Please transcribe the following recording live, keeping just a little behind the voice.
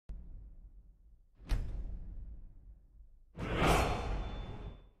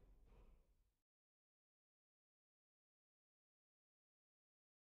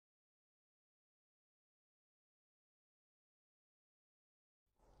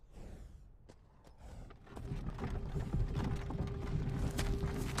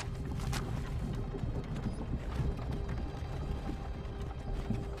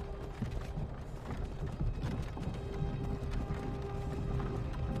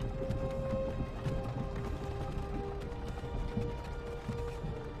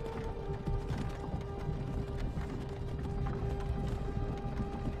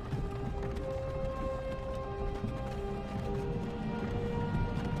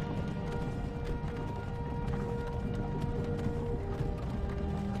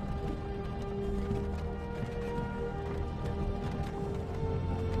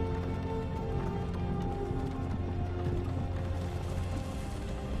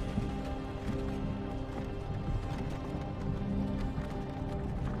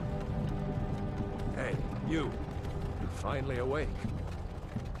You're finally awake.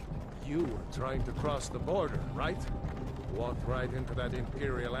 You were trying to cross the border, right? Walked right into that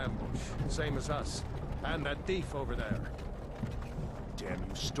Imperial ambush, same as us. And that thief over there. Damn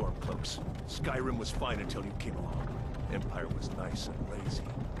you Stormcloaks. Skyrim was fine until you came along. Empire was nice and lazy.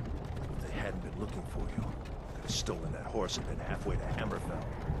 If they hadn't been looking for you, could have stolen that horse and been halfway to Hammerfell.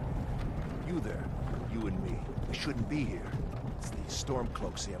 You there, you and me, we shouldn't be here. It's these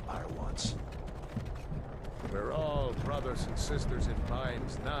Stormcloaks the Empire wants. We're all brothers and sisters in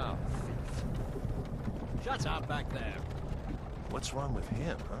binds now. Shut up back there. What's wrong with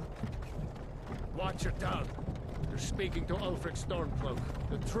him, huh? Watch your tongue. You're speaking to Ulfric Stormcloak,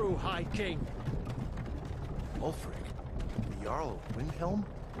 the true High King. Ulfric? The Jarl of Windhelm?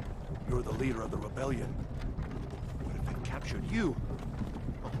 You're the leader of the rebellion. What if they captured you?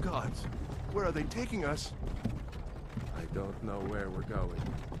 Oh gods, where are they taking us? I don't know where we're going,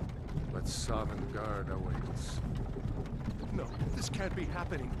 but Sovngarde awaits. No, this can't be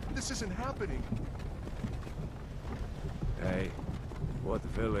happening. This isn't happening. Hey, what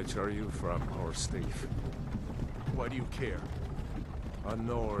village are you from, horse thief? Why do you care? A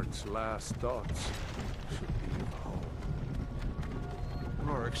Nord's last thoughts should be of home.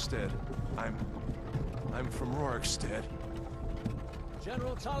 Rorikstead. I'm from Rorikstead.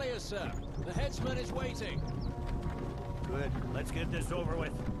 General Tullius, sir. The headsman is waiting. Good. Let's get this over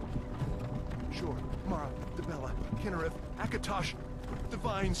with. Sure. Mara, Debella, Kinnereth, Akatosh,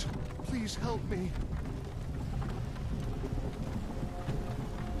 Divines, please help me.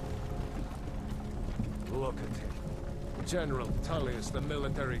 Look at him. General Tullius, the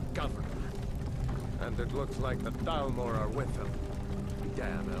military governor. And it looks like the Dalmor are with him.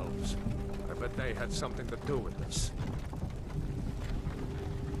 Damn elves. I bet they had something to do with this.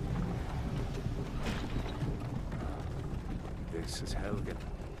 This is Helgen.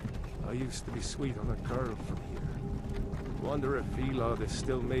 I used to be sweet on a girl from here. Wonder if Vilod is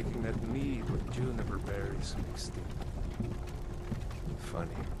still making that mead with juniper berries mixed in.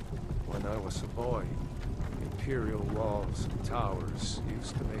 Funny. When I was a boy, Imperial walls and towers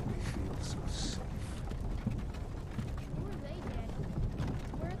used to make me feel so safe. Who are they, Daddy?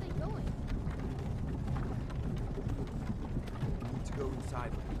 Where are they going? We need to go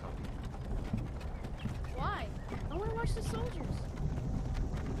inside when you come. Why? I want to watch the soldiers.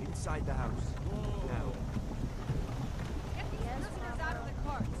 Inside the house. Now. Get these Yes, prisoners Mama. out of the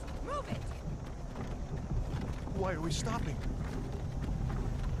carts. Move it! Why are we stopping?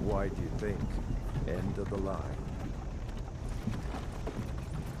 Why do you think? End of the line.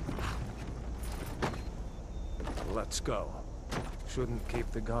 Let's go. Shouldn't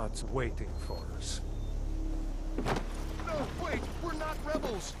keep the gods waiting for us. No, wait! We're not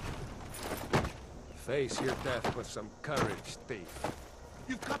rebels! Face your death with some courage, thief.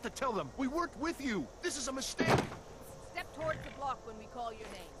 You've got to tell them! We worked with you! This is a mistake! Step towards the block when we call your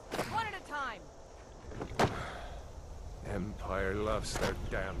name. One at a time. Empire loves their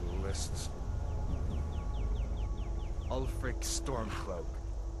damn lists. Ulfric Stormcloak,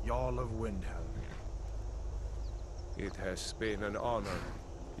 Jarl of Windhelm. It has been an honor,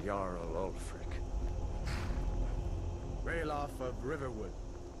 Jarl Ulfric. Ralof of Riverwood.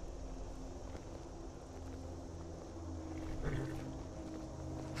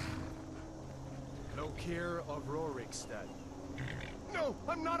 Lokir of Rorikstead. No!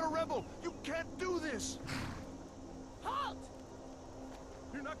 I'm not a rebel! You can't do this! Halt!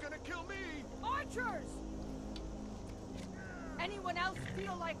 You're not gonna kill me! Archers! Anyone else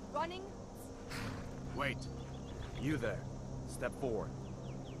feel like running? Wait. You there. Step forward.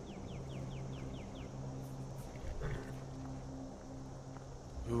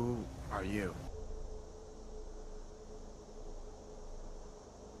 Who are you?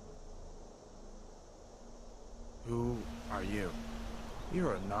 Who are you? You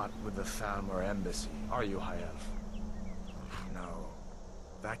are not with the Thalmor embassy, are you, High Elf? No,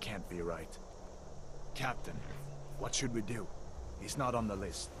 that can't be right. Captain, what should we do? He's not on the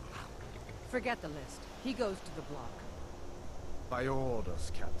list. Forget the list. He goes to the block. By your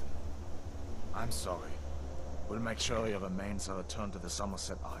orders, Captain. I'm sorry. We'll make sure your remains are returned to the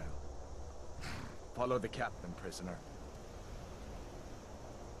Somerset Isle. Follow the captain, prisoner.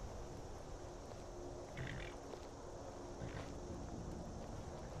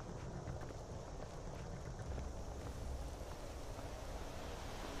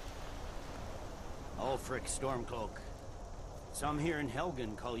 Ulfric Stormcloak. Some here in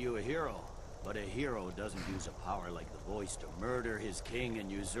Helgen call you a hero, but a hero doesn't use a power like the voice to murder his king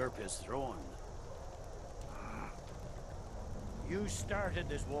and usurp his throne. You started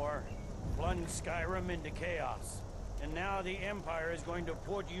this war, plunged Skyrim into chaos, and now the Empire is going to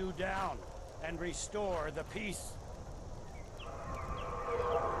put you down. and restore the peace.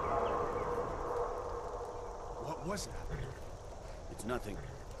 What was that? It's nothing.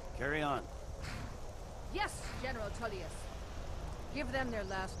 Carry on. Yes, General Tullius. Give them their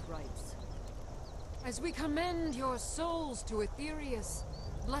last rites. As we commend your souls to Aetherius,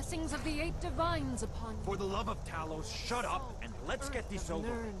 blessings of the 8 divines upon you. For the love of Talos, shut up and let's get this over.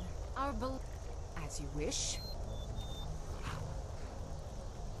 Learn our as you wish.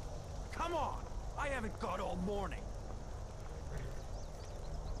 Come on! I haven't got all morning.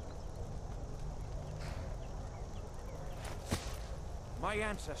 My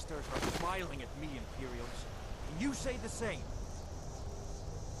ancestors are smiling at me, Imperials. And you say the same.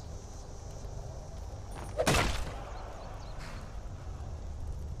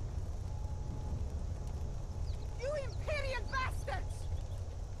 You Imperial bastards!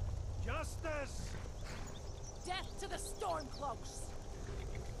 Justice! Death to the Stormcloaks!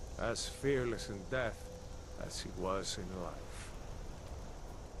 As fearless in death as he was in life.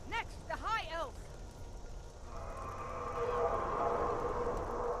 Next, the High Elf!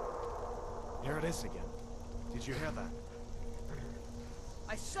 Here it is again. Did you hear that?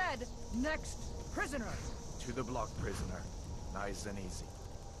 I said, next, prisoner! To the block, prisoner. Nice and easy.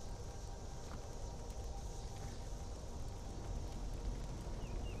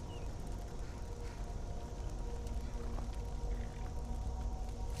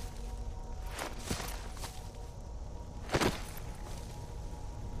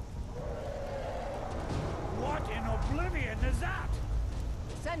 What in oblivion is that?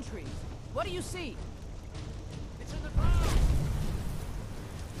 Sentries, what do you see? It's in the ground!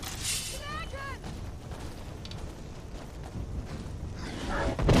 Dragon!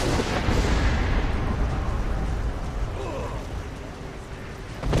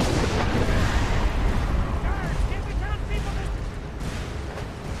 Guards, get the townspeople to...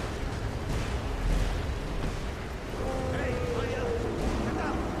 Hey, hurry up! Get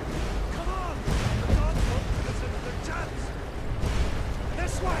up! Come on! The dogs won't listen to their chants!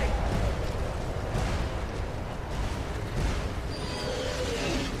 This way!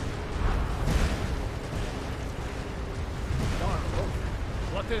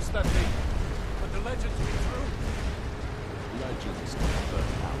 What is that thing?